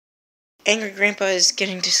Angry Grandpa is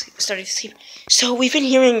getting to sleep, starting to sleep. So we've been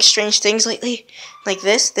hearing strange things lately, like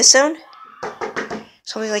this sound,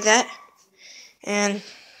 something like that, and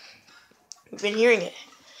we've been hearing it.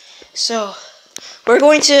 So we're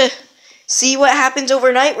going to see what happens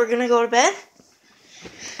overnight. We're gonna go to bed.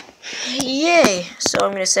 Yay! So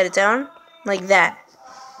I'm gonna set it down like that.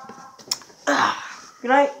 Good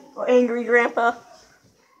night, Angry Grandpa.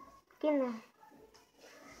 Good night.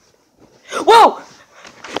 Whoa!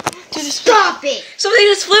 Stop it! Something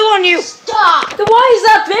just flew on you! Stop! Then why is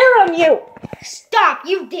that bear on you? Stop!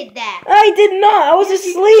 You did that! I did not! I was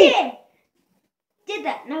asleep! Did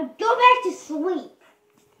that. Now go back to sleep.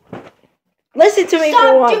 Listen to me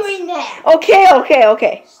for once. Stop doing that! Okay.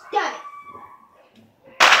 Stop it!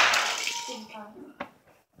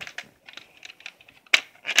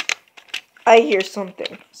 I hear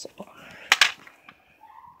something, so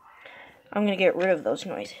I'm gonna get rid of those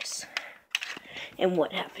noises. And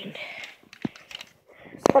what happened?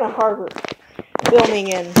 It's kind of hard filming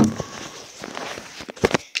in.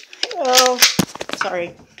 Oh,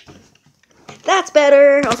 sorry. That's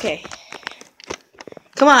better. Okay.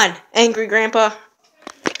 Come on, Angry Grandpa.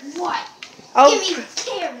 What? Oh. Give me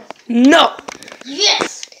the camera. No.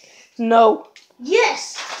 Yes. No.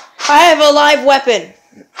 Yes. I have a live weapon.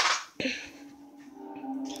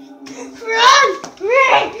 Run!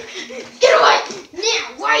 Get away! Now,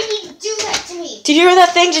 why did you do that to me? Did you hear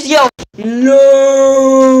that thing? Just yell.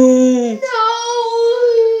 No!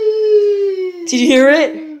 No! Did you hear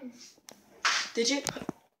it? Did you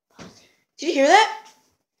hear that?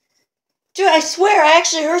 Dude, I swear I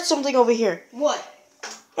actually heard something over here. What?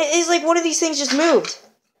 It's like one of these things just moved.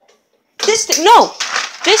 This thing, no!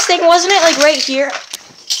 This thing, wasn't it like right here?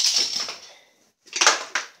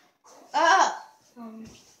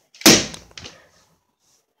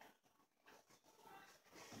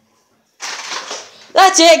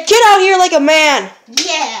 That's it! Get out here like a man!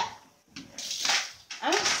 Yeah!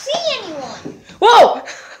 I don't see anyone! Whoa!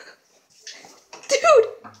 Dude!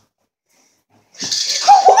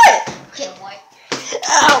 What? Get away.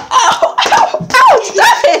 Ow!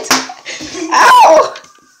 Stop it! Ow!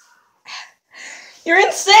 You're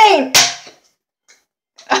insane!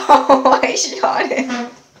 Oh, I shot him.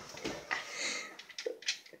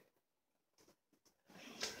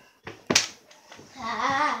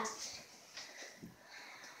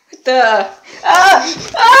 No!